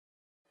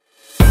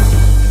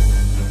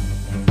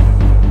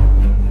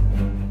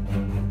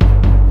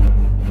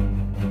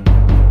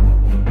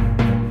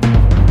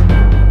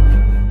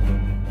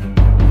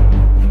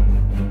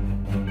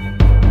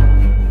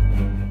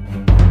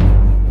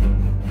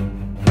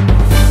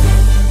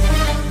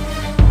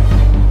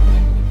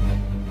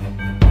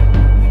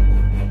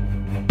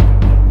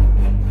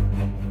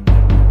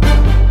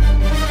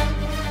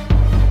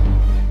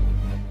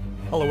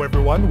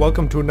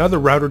welcome to another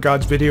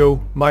RouterGods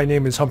video. My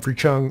name is Humphrey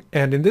Chung,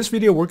 and in this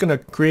video we're going to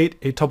create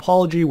a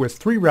topology with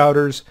 3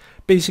 routers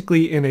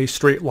basically in a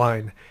straight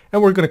line,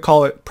 and we're going to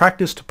call it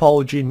practice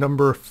topology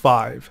number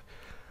 5.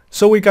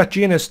 So we got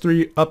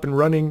GNS3 up and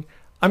running.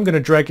 I'm going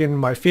to drag in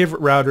my favorite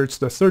router. It's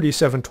the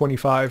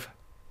 3725.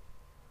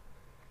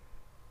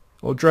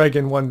 We'll drag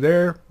in one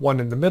there, one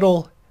in the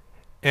middle,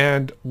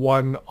 and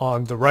one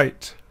on the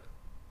right.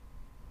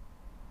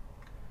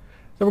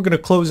 Then we're going to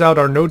close out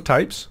our node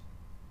types.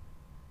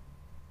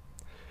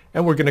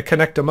 And we're going to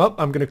connect them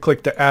up. I'm going to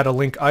click the add a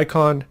link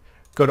icon,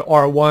 go to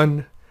R1,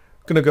 I'm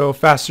going to go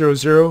fast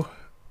 00,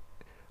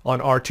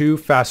 on R2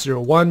 fast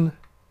 01,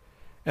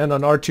 and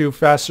on R2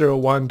 fast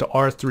 01 to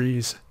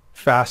R3's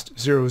fast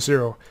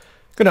 00. I'm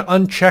going to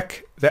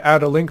uncheck the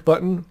add a link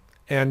button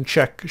and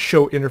check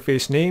show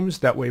interface names.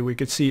 That way we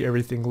could see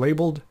everything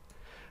labeled.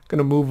 I'm going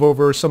to move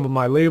over some of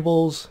my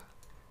labels,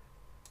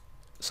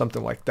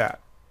 something like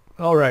that.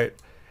 Alright,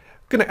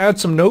 I'm going to add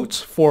some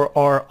notes for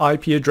our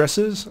IP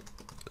addresses.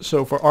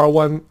 So for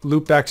R1,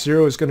 loopback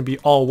 0 is going to be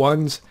all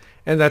ones,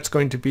 and that's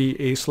going to be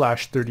a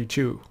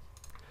 /32.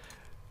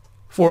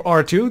 For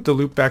R2, the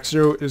loopback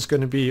 0 is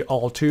going to be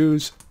all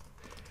 2s,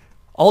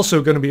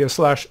 also going to be a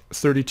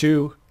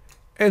 /32.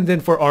 And then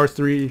for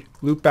R3,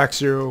 loopback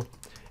 0,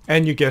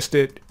 and you guessed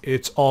it,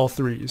 it's all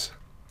 3s.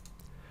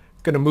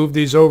 Going to move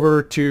these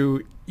over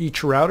to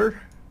each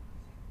router.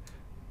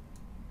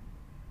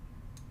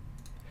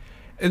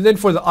 And then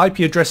for the IP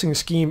addressing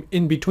scheme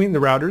in between the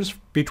routers,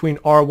 between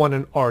R1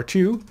 and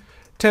R2,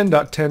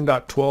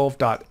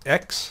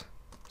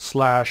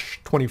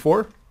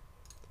 10.10.12.x/24.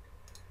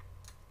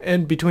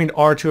 And between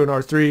R2 and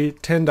R3,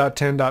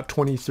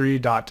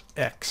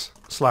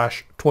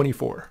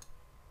 10.10.23.x/24.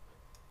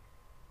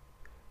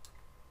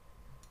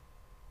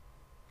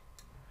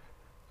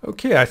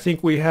 Okay, I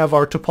think we have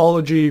our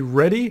topology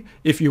ready.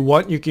 If you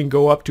want, you can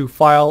go up to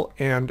File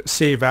and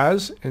Save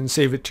As and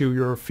save it to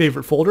your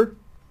favorite folder.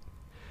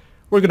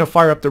 We're going to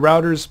fire up the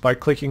routers by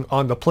clicking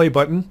on the play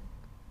button.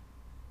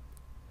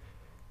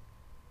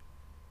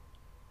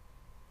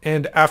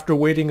 And after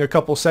waiting a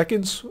couple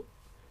seconds,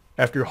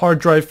 after your hard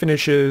drive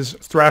finishes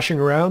thrashing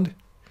around,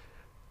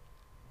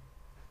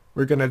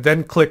 we're going to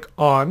then click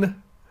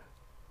on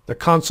the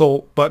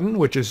console button,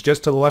 which is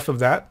just to the left of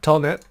that,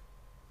 Telnet.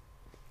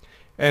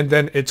 And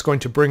then it's going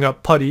to bring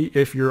up PuTTY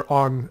if you're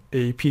on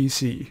a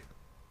PC.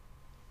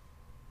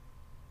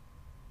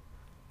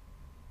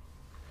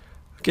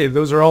 Okay,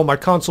 those are all my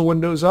console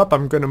windows up.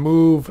 I'm going to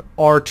move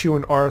R2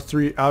 and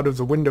R3 out of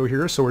the window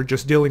here, so we're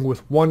just dealing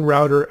with one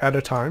router at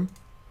a time.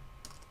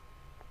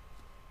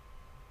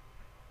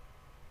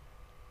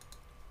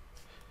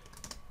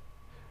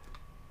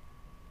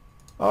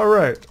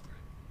 Alright.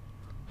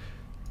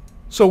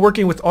 So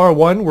working with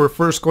R1, we're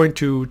first going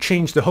to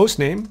change the host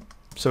name.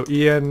 So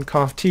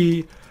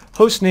enconft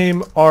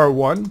hostname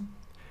R1.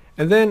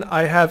 And then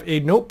I have a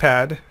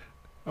notepad,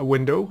 a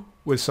window,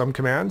 with some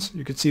commands.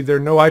 You can see there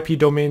no IP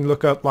domain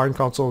lookup, line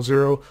console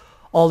 0,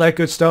 all that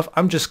good stuff.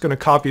 I'm just going to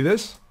copy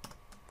this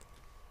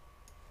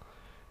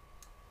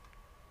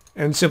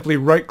and simply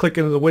right click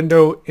into the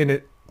window and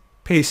it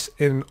pastes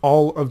in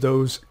all of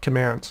those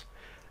commands.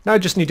 Now I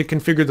just need to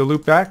configure the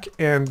loopback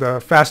and the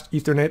fast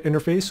Ethernet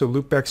interface. So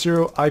loopback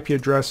 0, IP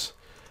address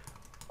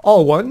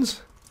all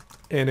ones,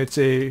 and it's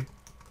a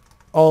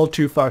all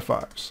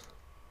 255s.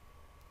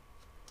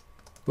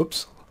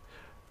 Whoops,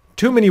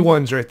 too many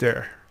ones right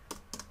there.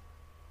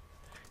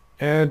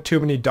 And too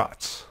many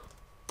dots.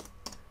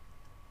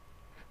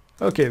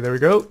 Okay, there we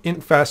go.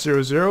 Int fast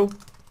 00,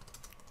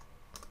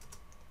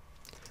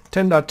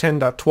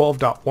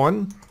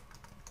 10.10.12.1,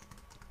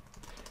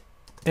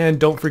 and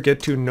don't forget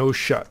to no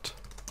shut.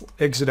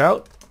 Exit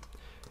out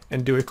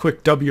and do a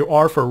quick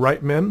WR for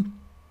write mem,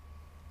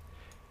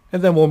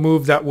 and then we'll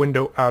move that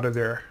window out of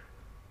there.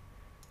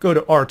 Go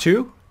to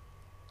R2.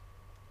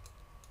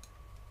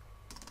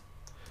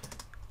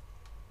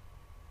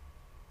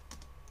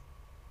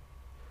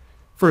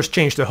 First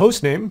change the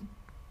host name.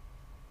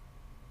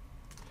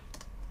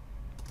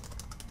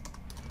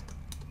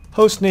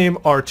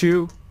 Hostname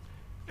R2,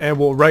 and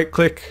we'll right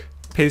click,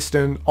 paste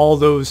in all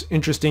those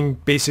interesting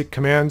basic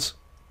commands.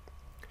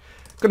 I'm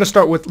going to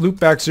start with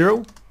loopback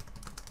 0,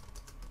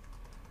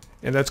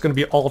 and that's going to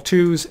be all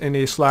 2s and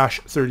a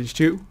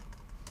 /32.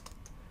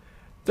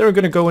 Then we're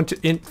going to go into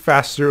int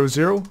fast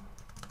 00,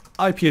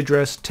 IP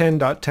address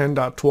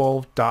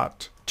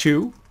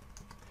 10.10.12.2.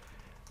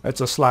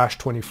 That's a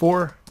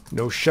 /24,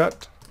 no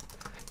shut.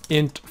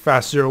 Int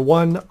fast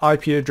 01,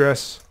 IP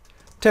address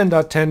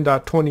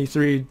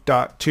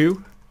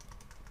 10.10.23.2,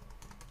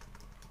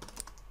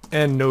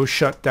 and no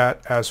shut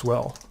that as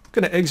well.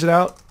 Going to exit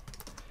out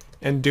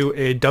and do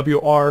a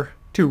WR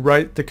to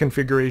write the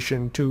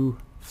configuration to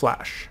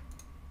flash.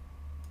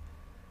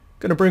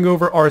 Going to bring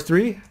over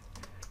R3,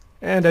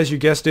 and as you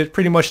guessed it,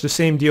 pretty much the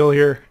same deal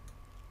here.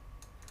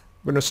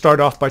 We're going to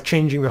start off by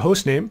changing the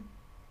host name.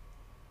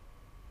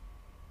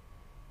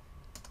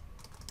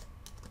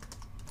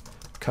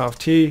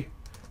 conft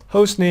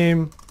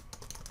hostname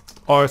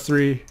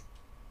R3,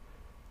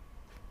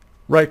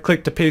 right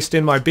click to paste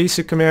in my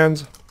basic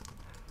commands,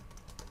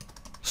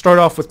 start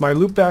off with my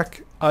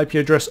loopback, IP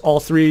address all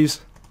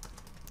threes,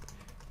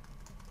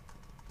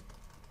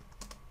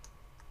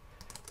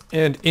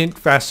 and int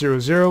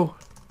fast00,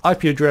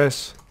 IP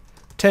address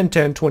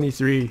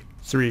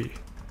 10.10.23.3.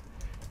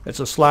 It's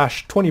a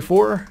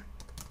 /24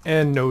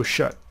 and no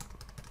shut.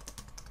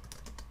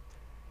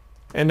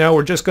 And now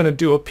we're just going to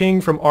do a ping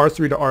from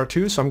R3 to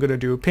R2, so I'm going to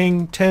do a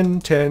ping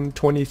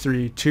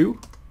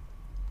 10.10.23.2.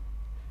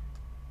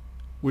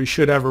 We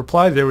should have a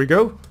reply. There we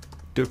go.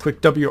 Do a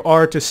quick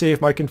WR to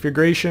save my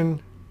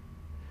configuration.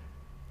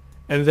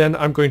 And then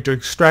I'm going to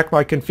extract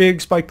my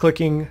configs by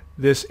clicking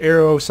this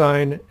arrow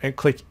sign and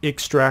click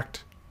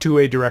extract to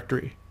a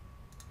directory.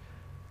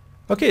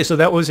 Okay, so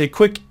that was a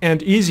quick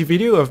and easy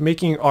video of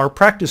making our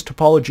practice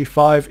topology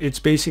 5. It's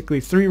basically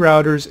 3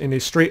 routers in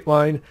a straight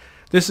line.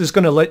 This is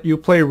going to let you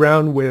play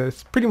around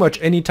with pretty much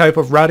any type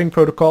of routing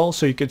protocol,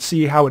 so you can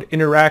see how it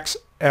interacts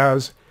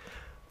as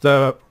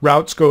the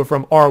routes go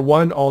from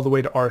R1 all the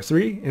way to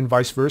R3 and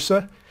vice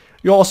versa.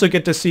 You'll also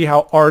get to see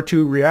how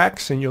R2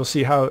 reacts, and you'll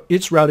see how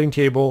its routing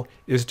table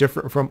is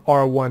different from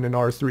R1 and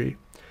R3.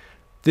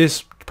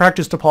 This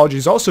practice topology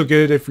is also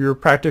good if you're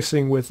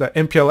practicing with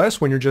MPLS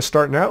when you're just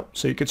starting out,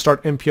 so you could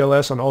start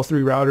MPLS on all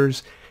 3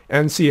 routers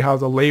and see how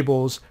the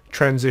labels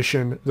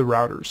transition the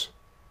routers.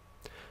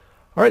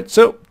 Alright,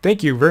 so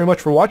thank you very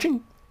much for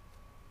watching.